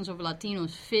representations of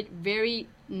Latinos fit very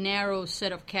narrow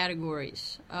set of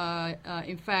categories.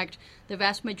 In fact, the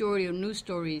vast majority of news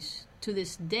stories to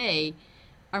this day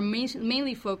are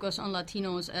mainly focused on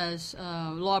Latinos as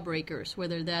lawbreakers,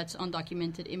 whether that's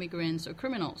undocumented immigrants or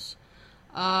criminals.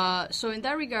 So in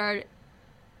that regard,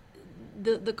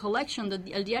 the collection, the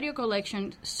El Diario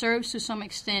collection, serves to some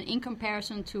extent, in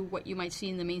comparison to what you might see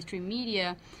in the mainstream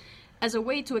media, as a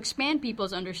way to expand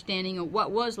people's understanding of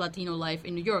what was Latino life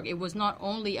in New York. It was not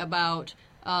only about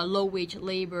low-wage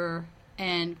labor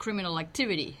and criminal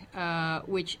activity,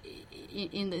 which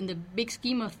in the big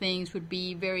scheme of things would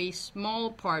be very small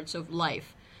parts of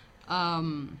life.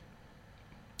 Anyway,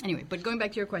 but going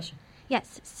back to your question.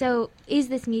 Yes, so is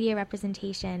this media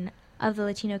representation of the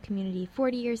Latino community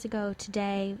 40 years ago,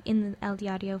 today, in the El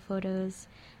Diario photos,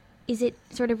 is it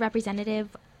sort of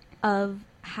representative of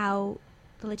how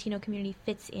the Latino community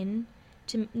fits in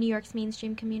to New York's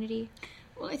mainstream community?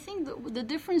 Well, I think the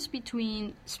difference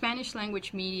between Spanish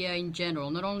language media in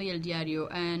general, not only El Diario,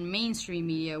 and mainstream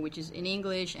media, which is in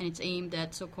English and it's aimed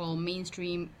at so-called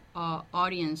mainstream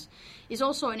audience, is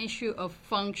also an issue of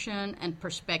function and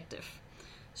perspective.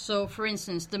 So, for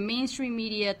instance, the mainstream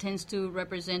media tends to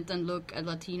represent and look at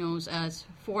Latinos as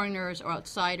foreigners or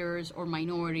outsiders or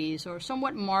minorities or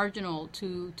somewhat marginal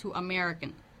to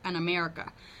America.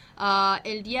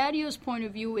 El Diario's point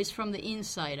of view is from the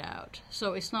inside out.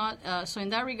 So it's not. So in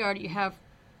that regard, you have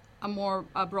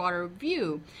a broader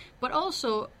view, but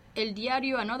also El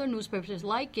Diario and other newspapers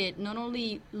like it not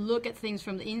only look at things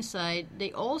from the inside,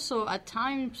 they also at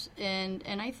times, and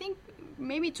I think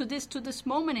maybe to this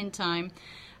moment in time,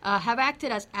 have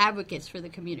acted as advocates for the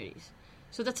communities.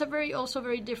 So that's a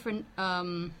very different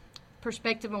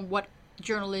perspective on what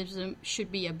journalism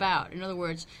should be about. In other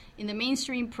words, in the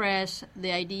mainstream press,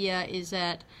 the idea is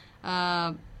that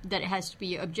that it has to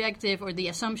be objective, or the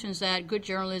assumptions that good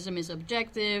journalism is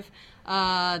objective,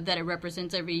 that it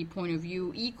represents every point of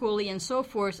view equally, and so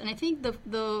forth. And I think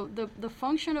the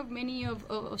function of many of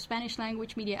Spanish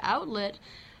language media outlet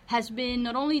has been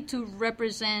not only to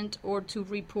represent or to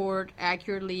report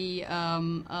accurately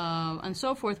and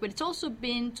so forth, but it's also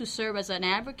been to serve as an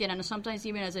advocate and sometimes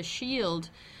even as a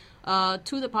shield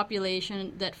to the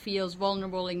population that feels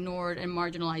vulnerable, ignored, and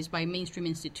marginalized by mainstream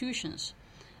institutions.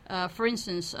 For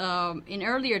instance, in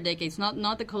earlier decades,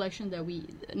 not the collection that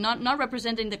not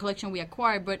representing the collection we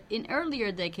acquired, but in earlier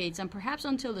decades and perhaps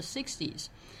until the 60s,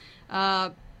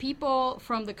 people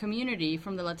from the community,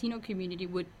 from the Latino community,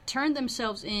 would turn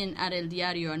themselves in at El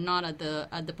Diario and not at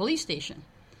the police station.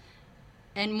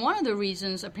 And one of the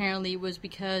reasons apparently was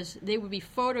because they would be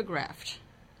photographed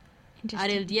at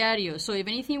El Diario. So if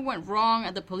anything went wrong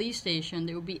at the police station,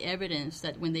 there would be evidence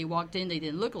that when they walked in, they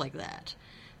didn't look like that.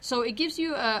 So it gives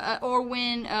you, or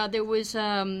when there was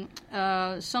something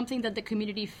that the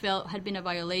community felt had been a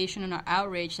violation and an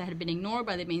outrage that had been ignored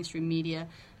by the mainstream media,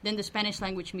 then the Spanish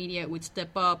language media would step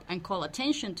up and call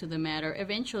attention to the matter.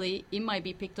 Eventually, it might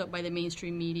be picked up by the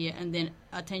mainstream media, and then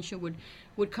attention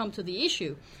would come to the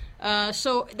issue.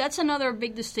 So that's another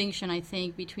big distinction, I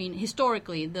think, between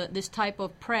historically this type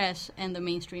of press and the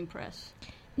mainstream press.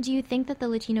 Do you think that the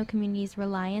Latino community's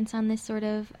reliance on this sort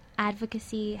of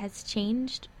advocacy has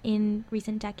changed in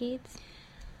recent decades?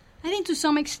 I think to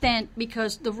some extent,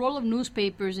 because the role of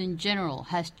newspapers in general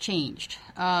has changed.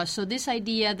 So this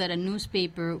idea that a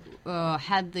newspaper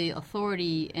had the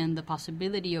authority and the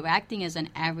possibility of acting as an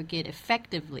advocate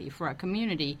effectively for a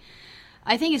community,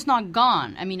 I think it's not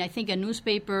gone. I mean, I think a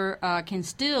newspaper can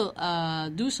still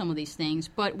do some of these things,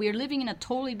 but we're living in a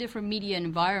totally different media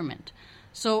environment.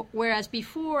 So whereas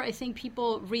before I think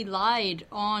people relied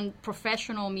on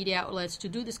professional media outlets to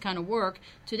do this kind of work,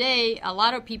 today a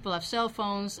lot of people have cell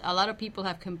phones, a lot of people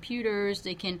have computers,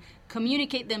 they can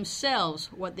communicate themselves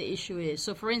what the issue is.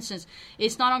 So for instance,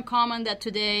 it's not uncommon that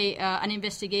today an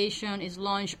investigation is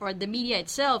launched or the media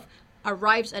itself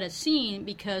arrives at a scene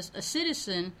because a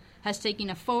citizen has taken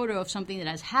a photo of something that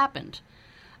has happened.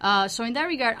 So in that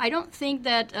regard, I don't think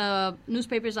that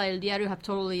newspapers like El Diario have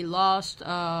totally lost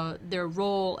their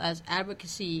role as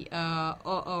advocacy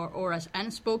or as a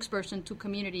spokesperson to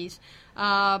communities.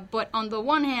 But on the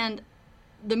one hand,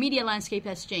 the media landscape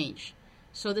has changed.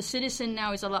 So the citizen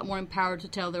now is a lot more empowered to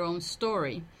tell their own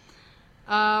story.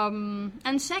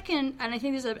 And second, and I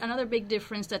think there's another big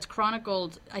difference that's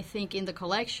chronicled, I think, in the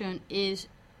collection, is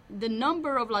the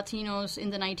number of Latinos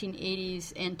in the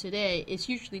 1980s and today is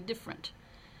hugely different.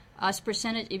 As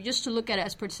percentage, if just to look at it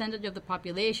as percentage of the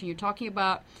population, you're talking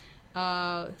about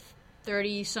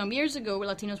 30 some years ago, where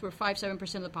Latinos were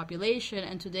 5-7% of the population,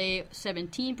 and today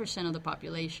 17% of the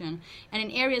population, and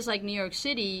in areas like New York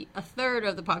City, a third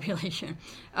of the population.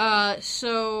 In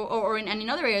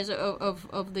other areas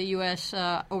of the U.S.,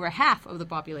 over half of the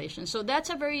population. So that's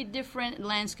a very different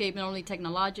landscape, not only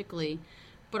technologically,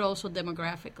 but also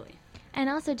demographically. And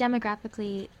also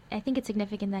demographically, I think it's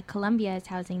significant that Columbia is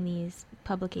housing these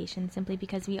publications simply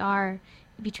because we are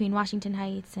between Washington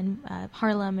Heights and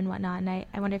Harlem and whatnot. And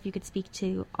I wonder if you could speak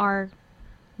to our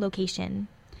location.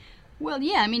 Well,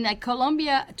 yeah, I mean, like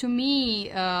Columbia, to me,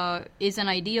 is an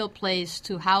ideal place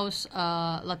to house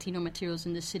Latino materials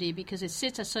in the city because it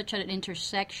sits at such an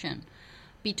intersection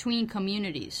between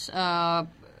communities.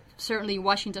 Certainly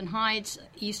Washington Heights,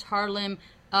 East Harlem,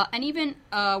 and even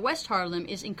West Harlem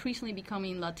is increasingly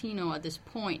becoming Latino at this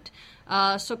point.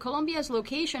 So Columbia's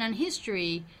location and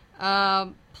history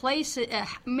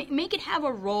make it have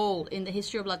a role in the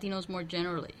history of Latinos more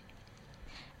generally.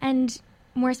 And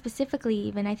more specifically,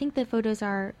 even, I think the photos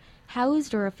are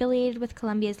housed or affiliated with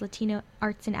Columbia's Latino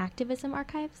Arts and Activism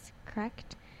Archives,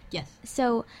 correct? Yes.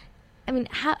 So, I mean,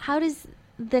 how does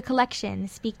the collection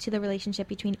speak to the relationship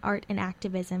between art and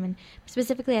activism, and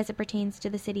specifically as it pertains to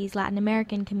the city's Latin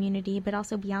American community, but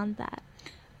also beyond that?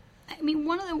 I mean,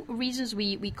 one of the reasons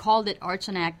we called it Arts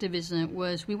and Activism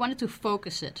was we wanted to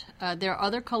focus it. There are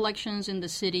other collections in the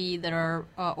city that are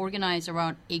organized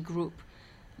around a group.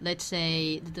 Let's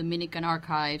say the Dominican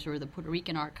Archives or the Puerto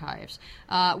Rican Archives.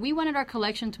 We wanted our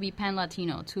collection to be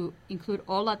pan-Latino, to include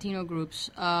all Latino groups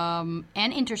and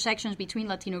intersections between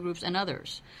Latino groups and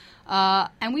others.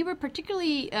 And we were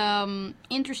particularly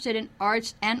interested in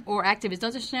arts and or activists.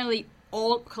 Not necessarily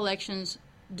all collections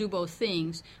do both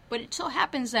things, but it so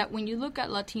happens that when you look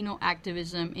at Latino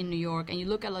activism in New York and you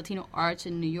look at Latino arts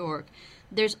in New York,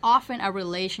 there's often a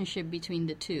relationship between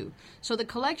the two. So the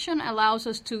collection allows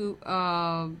us to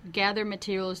gather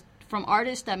materials from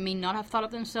artists that may not have thought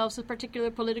of themselves as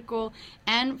particularly political,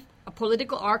 and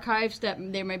political archives that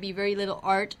there may be very little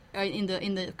art in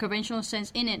the conventional sense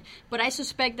in it. But I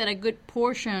suspect that a good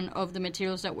portion of the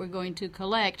materials that we're going to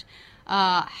collect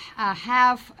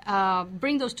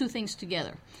bring those two things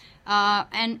together.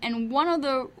 And one of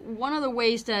the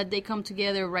ways that they come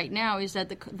together right now is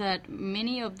that that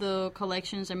many of the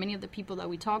collections and many of the people that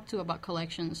we talk to about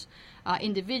collections,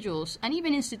 individuals and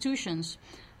even institutions,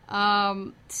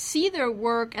 see their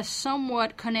work as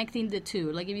somewhat connecting the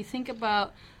two. Like if you think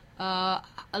about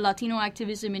Latino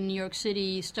activism in New York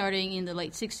City starting in the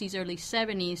late 60s, early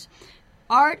 70s,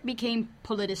 art became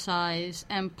politicized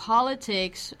and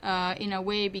politics in a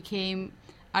way became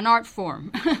an art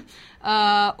form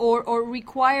or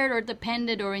required or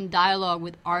depended or in dialogue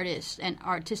with artists and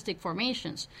artistic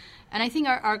formations. And I think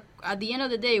our at the end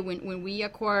of the day, when we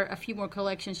acquire a few more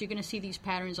collections, you're going to see these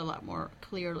patterns a lot more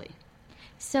clearly.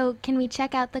 So can we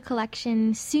check out the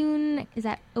collection soon? Is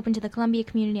that open to the Columbia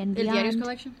community and The beyond? Diarios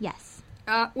collection? Yes.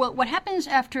 Well, what happens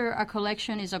after a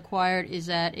collection is acquired is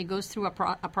that it goes through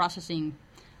a processing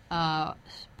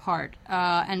part.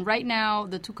 And right now,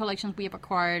 the two collections we have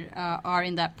acquired are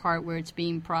in that part where it's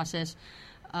being processed,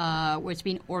 where it's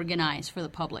being organized for the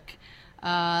public.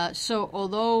 So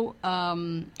although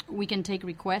we can take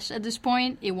requests at this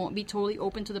point, it won't be totally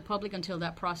open to the public until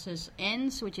that process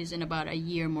ends, which is in about a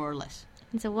year, more or less.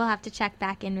 And so we'll have to check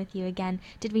back in with you again.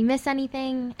 Did we miss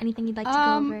anything? Anything you'd like to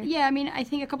go over? Yeah, I mean, I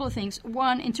think a couple of things.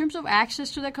 One, in terms of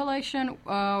access to the collection,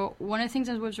 one of the things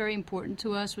that was very important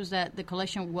to us was that the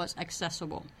collection was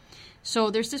accessible. So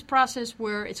there's this process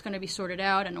where it's going to be sorted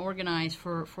out and organized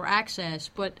for access.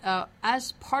 But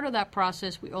as part of that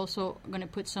process, we also are going to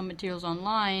put some materials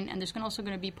online, and there's also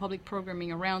going to be public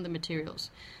programming around the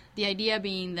materials. The idea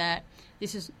being that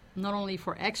this is not only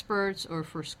for experts or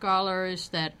for scholars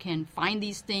that can find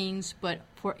these things, but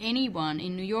for anyone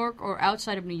in New York or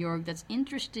outside of New York that's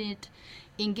interested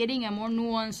in getting a more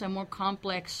nuanced and more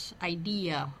complex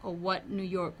idea of what New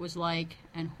York was like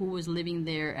and who was living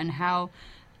there and how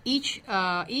each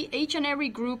and every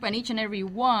group and each and every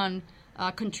one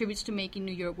contributes to making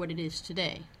New York what it is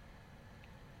today.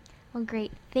 Well,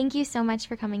 great. Thank you so much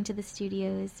for coming to the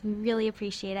studios. We really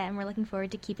appreciate it, and we're looking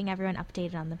forward to keeping everyone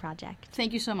updated on the project.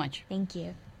 Thank you so much. Thank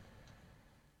you.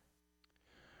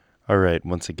 All right,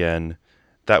 once again,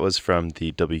 that was from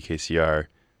the WKCR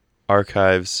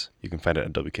archives. You can find it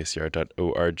at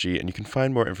wkcr.org, and you can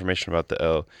find more information about the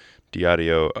El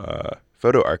Diario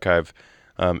photo archive.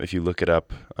 If you look it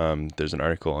up, there's an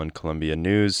article on Columbia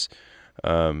News,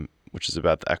 which is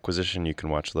about the acquisition. You can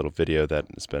watch a little video that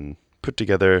has been put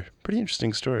together. Pretty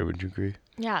interesting story, would you agree?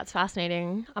 Yeah, it's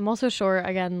fascinating. I'm also sure,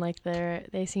 again, like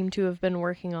they seem to have been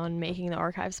working on making the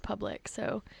archives public,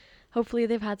 so hopefully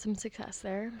they've had some success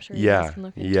there. I'm sure you guys can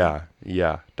look into it.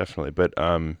 Yeah, definitely. But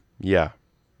yeah,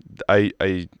 I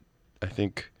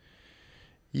think,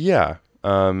 yeah,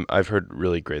 I've heard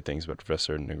really great things about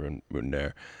Professor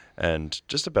Negron-Mountner and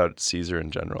just about Caesar in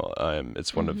general.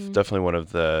 It's definitely one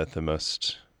of the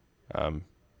most.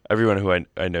 Everyone who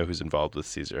I know who's involved with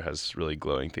Caesar has really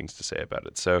glowing things to say about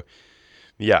it. So,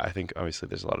 yeah, I think obviously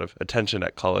there's a lot of attention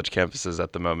at college campuses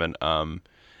at the moment.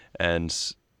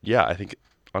 And yeah, I think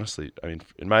honestly, I mean,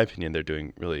 in my opinion, they're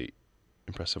doing really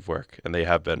impressive work, and they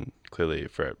have been clearly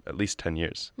for at least 10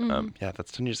 years. Yeah,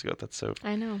 that's 10 years ago. That's so.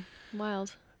 I know,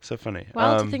 wild. So funny.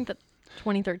 Wild to think that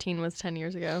 2013 was 10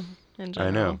 years ago. In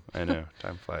general. I know.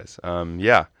 Time flies.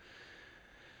 Yeah.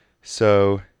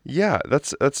 So. Yeah,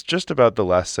 that's just about the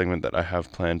last segment that I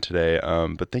have planned today.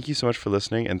 But thank you so much for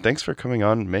listening, and thanks for coming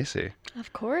on, Macy.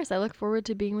 Of course, I look forward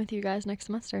to being with you guys next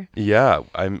semester. Yeah,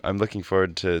 I'm looking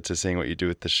forward to seeing what you do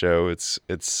with the show. It's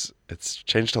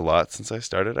changed a lot since I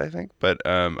started, I think, but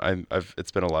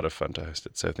it's been a lot of fun to host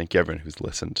it. So thank you everyone who's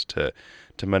listened to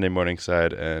Monday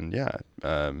Morningside and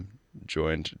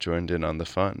joined in on the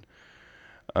fun.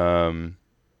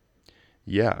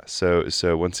 Yeah, so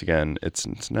once again, it's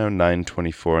now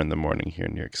 9:24 in the morning here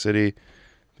in New York City.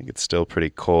 I think it's still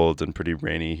pretty cold and pretty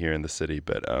rainy here in the city,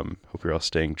 but hope you're all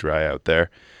staying dry out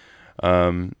there.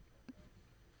 Have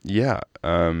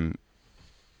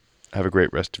a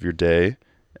great rest of your day,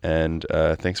 and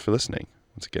thanks for listening.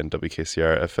 Once again,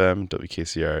 WKCR FM,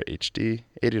 WKCR HD,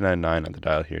 89.9 on the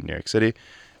dial here in New York City,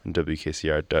 and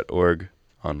WKCR.org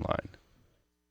online.